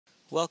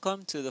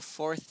Welcome to the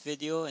fourth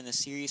video in a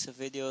series of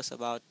videos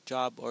about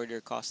job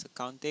order cost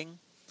accounting.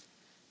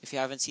 If you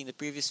haven't seen the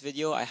previous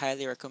video, I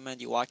highly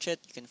recommend you watch it.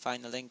 You can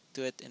find a link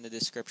to it in the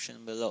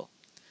description below.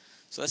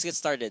 So let's get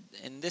started.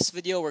 In this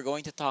video, we're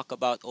going to talk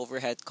about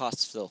overhead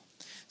cost flow.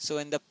 So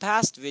in the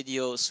past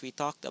videos, we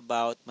talked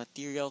about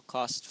material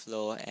cost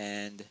flow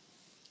and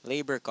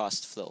labor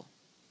cost flow.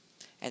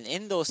 And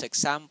in those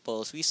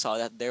examples, we saw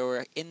that there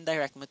were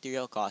indirect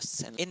material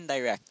costs and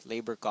indirect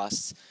labor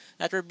costs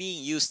that were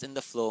being used in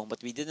the flow,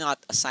 but we did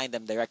not assign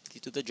them directly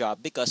to the job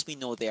because we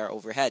know they are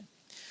overhead.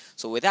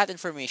 So with that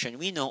information,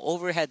 we know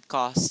overhead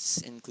costs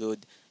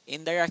include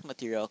indirect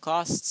material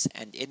costs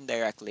and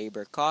indirect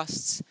labor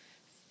costs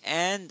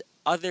and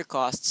other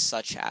costs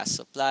such as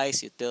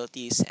supplies,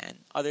 utilities, and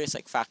others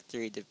like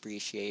factory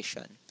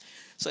depreciation.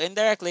 So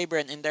indirect labor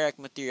and indirect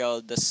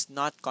material does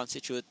not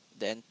constitute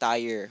the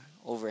entire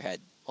overhead,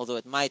 although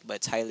it might, but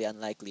it's highly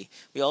unlikely.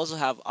 We also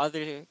have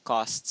other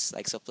costs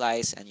like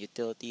supplies and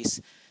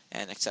utilities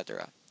and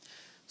etc.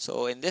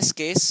 So in this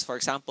case, for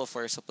example,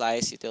 for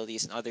supplies,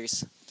 utilities, and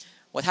others,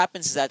 what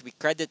happens is that we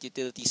credit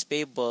utilities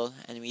payable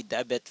and we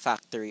debit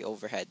factory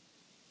overhead.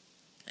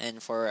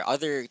 And for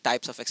other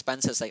types of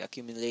expenses like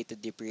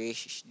accumulated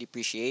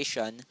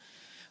depreciation,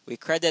 we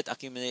credit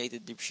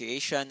accumulated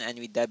depreciation and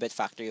we debit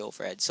factory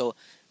overhead. So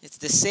it's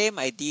the same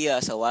idea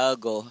as a while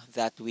ago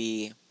that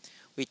we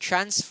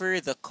transfer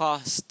the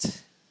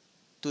cost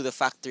to the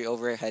factory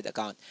overhead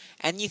account.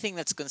 Anything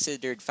that's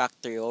considered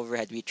factory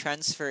overhead, we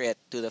transfer it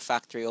to the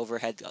factory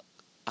overhead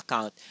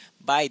account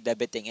by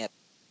debiting it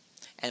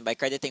and by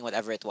crediting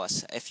whatever it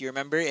was. If you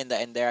remember, in the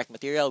indirect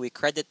material, we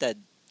credited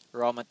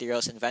raw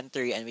materials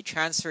inventory and we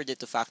transferred it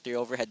to factory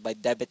overhead by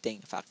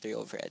debiting factory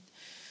overhead.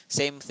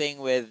 Same thing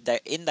with the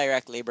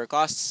indirect labor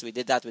costs. We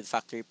did that with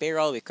factory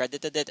payroll. We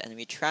credited it and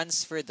we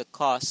transferred the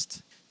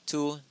cost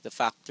to the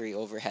factory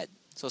overhead.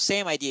 So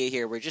same idea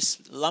here. We're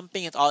just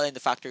lumping it all in the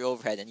factory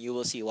overhead, and you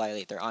will see why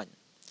later on.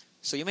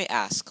 So you may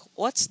ask,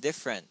 what's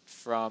different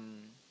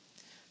from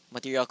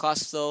material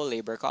cost flow,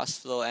 labor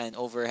cost flow, and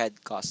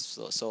overhead cost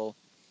flow? So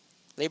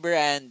labor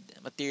and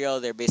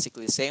material, they're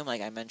basically the same,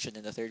 like I mentioned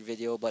in the third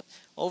video, but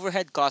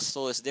overhead cost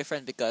flow is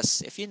different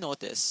because if you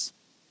notice,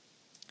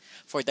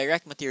 for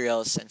direct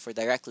materials and for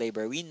direct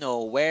labor, we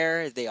know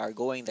where they are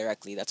going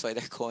directly. That's why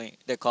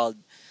they're called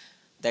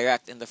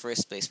direct in the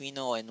first place. We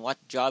know in what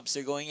jobs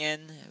they're going in,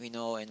 we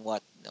know in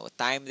what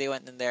time they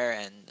went in there,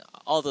 and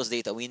all those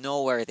data, we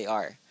know where they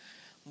are.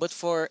 But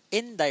for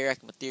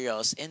indirect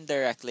materials,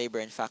 indirect labor,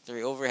 and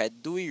factory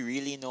overhead, do we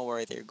really know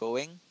where they're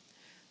going?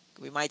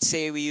 We might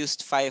say we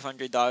used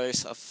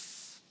 $500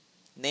 of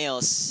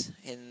nails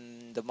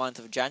in the month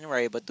of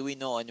January, but do we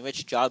know on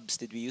which jobs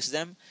did we use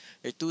them?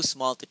 They're too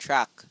small to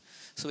track.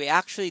 So we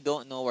actually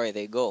don't know where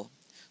they go.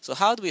 So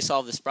how do we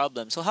solve this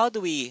problem? So how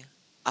do we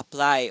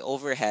apply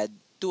overhead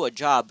to a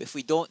job if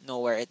we don't know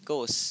where it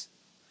goes?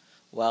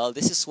 Well,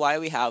 this is why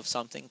we have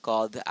something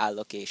called the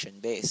allocation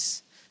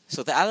base.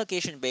 So the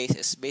allocation base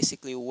is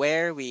basically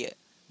where we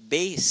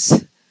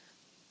base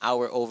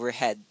our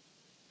overhead.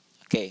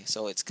 Okay,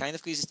 so it's kind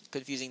of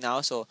confusing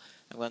now, so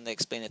I'm going to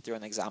explain it through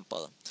an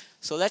example.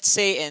 So let's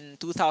say in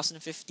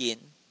 2015,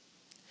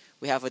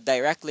 we have a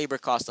direct labor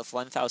cost of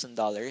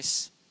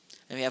 $1,000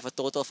 and we have a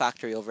total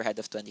factory overhead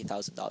of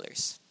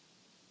 $20,000.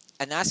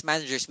 And as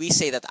managers, we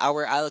say that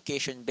our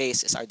allocation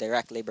base is our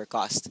direct labor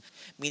cost,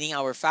 meaning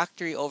our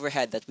factory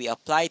overhead that we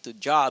apply to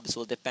jobs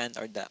will depend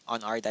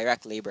on our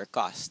direct labor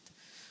cost.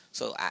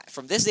 So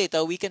from this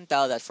data, we can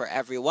tell that for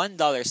every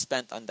 $1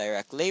 spent on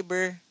direct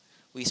labor,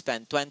 we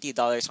spend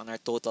 $20 on our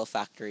total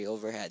factory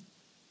overhead.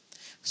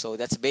 So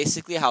that's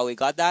basically how we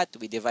got that.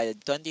 We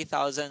divided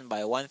 20,000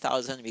 by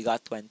 1,000, we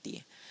got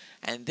 20.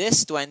 And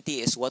this 20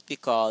 is what we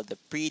call the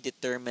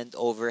predetermined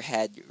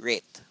overhead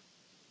rate.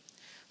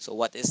 So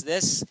what is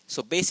this?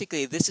 So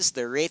basically, this is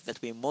the rate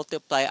that we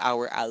multiply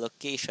our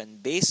allocation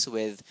base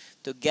with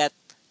to get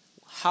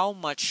how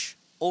much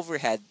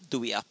overhead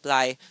do we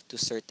apply to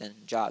certain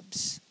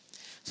jobs.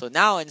 So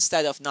now,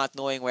 instead of not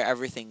knowing where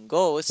everything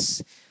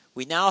goes,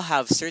 we now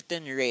have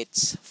certain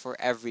rates for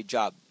every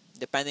job,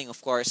 depending,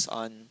 of course,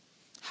 on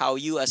how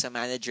you as a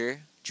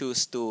manager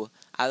choose to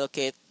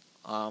allocate,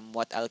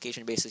 what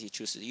allocation basis you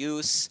choose to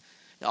use.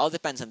 It all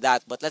depends on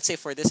that, but let's say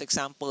for this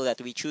example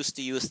that we choose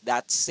to use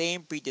that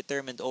same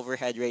predetermined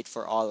overhead rate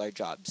for all our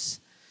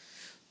jobs.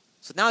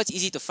 So now it's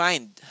easy to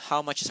find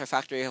how much is our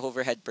factory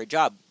overhead per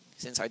job,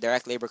 since our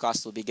direct labor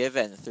cost will be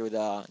given through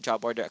the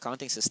job order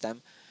accounting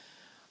system.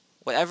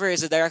 Whatever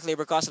is the direct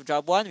labor cost of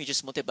job 1, we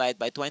just multiply it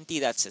by 20,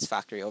 that's its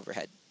factory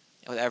overhead.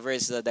 Whatever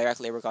is the direct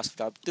labor cost of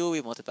job 2,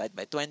 we multiply it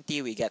by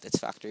 20, we get its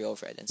factory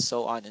overhead, and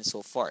so on and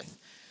so forth.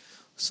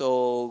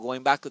 So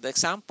going back to the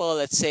example,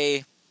 let's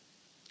say,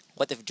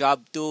 what if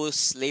job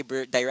 2's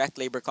direct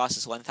labor cost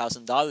is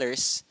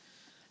 $1,000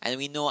 and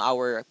we know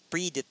our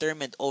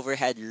predetermined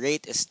overhead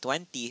rate is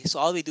 20, so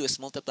all we do is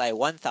multiply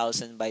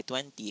 1,000 by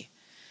 20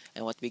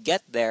 and what we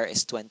get there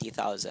is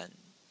 20,000.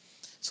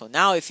 So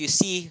now if you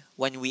see,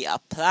 when we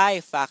apply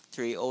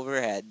factory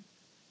overhead,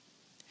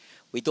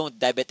 we don't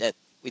debit it.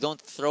 We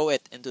don't throw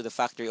it into the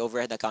factory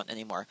overhead account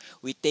anymore.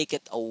 We take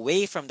it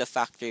away from the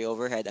factory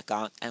overhead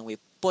account and we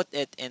put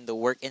it in the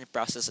work in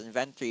process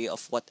inventory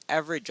of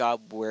whatever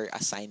job we're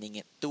assigning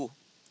it to.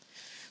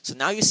 So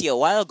now you see, a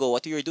while ago,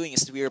 what we were doing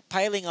is we were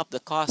piling up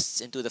the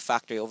costs into the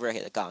factory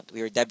overhead account.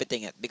 We were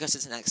debiting it. Because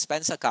it's an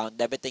expense account,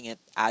 debiting it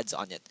adds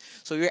on it.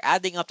 So we were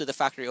adding up to the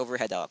factory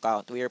overhead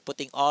account. We were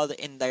putting all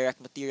the indirect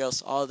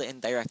materials, all the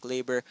indirect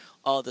labor,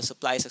 all the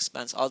supplies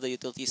expense, all the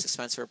utilities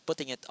expense. We're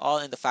putting it all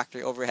in the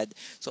factory overhead.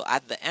 So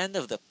at the end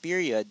of the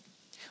period,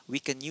 we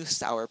can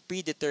use our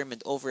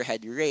predetermined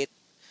overhead rate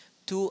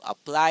to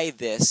apply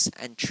this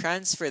and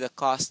transfer the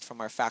cost from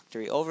our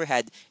factory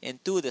overhead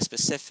into the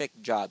specific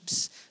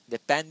jobs,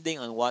 depending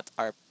on what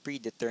our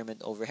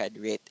predetermined overhead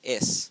rate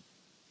is.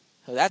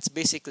 So that's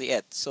basically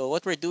it. So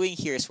what we're doing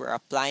here is we're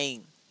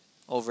applying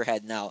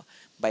overhead now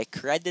by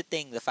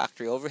crediting the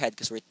factory overhead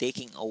because we're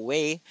taking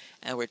away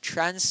and we're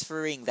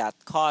transferring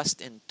that cost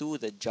into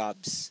the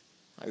jobs.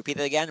 I'll repeat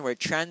it again. We're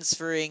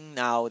transferring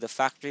now the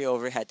factory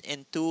overhead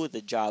into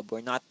the job.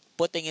 We're not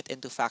putting it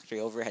into factory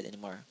overhead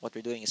anymore. What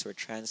we're doing is we're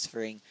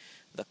transferring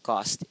the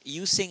cost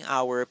using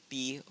our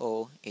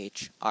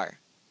POHR.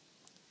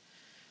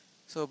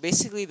 So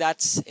basically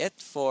that's it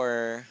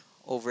for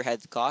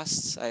overhead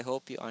costs. I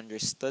hope you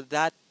understood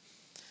that.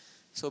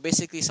 So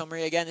basically,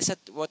 summary again is that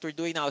what we're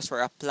doing now is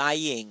we're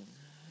applying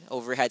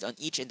overhead on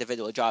each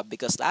individual job,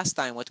 because last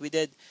time what we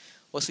did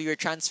was we were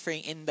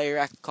transferring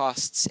indirect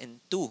costs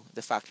into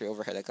the factory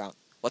overhead account.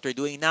 What we're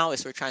doing now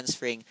is we're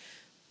transferring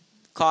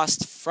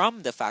cost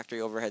from the factory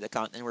overhead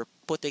account and we're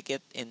putting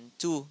it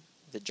into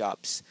the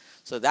jobs.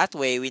 So that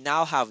way we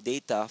now have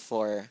data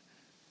for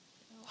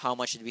how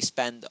much did we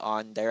spend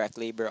on direct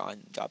labor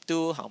on job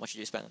 2, how much did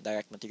we spend on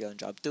direct material on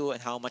job 2,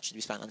 and how much did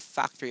we spend on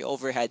factory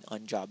overhead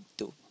on job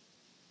 2.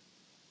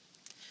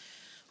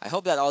 I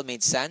hope that all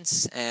made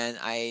sense, and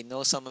I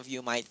know some of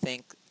you might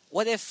think,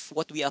 what if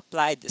what we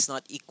applied is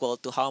not equal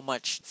to how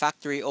much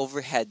factory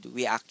overhead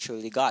we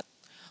actually got?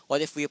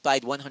 What if we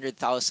applied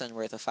 100,000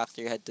 worth of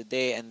factory overhead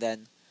today, and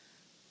then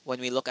when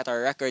we look at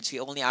our records, we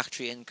only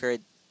actually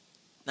incurred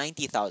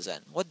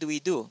 90,000? What do we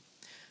do?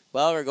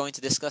 Well, we're going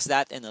to discuss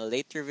that in a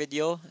later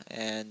video,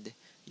 and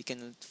you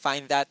can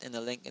find that in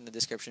the link in the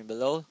description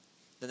below.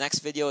 The next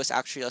video is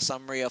actually a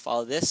summary of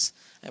all this,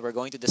 and we're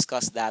going to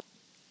discuss that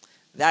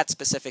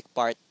specific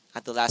part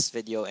at the last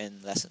video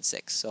in lesson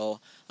 6. So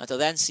until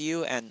then, see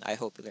you, and I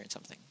hope you learned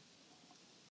something.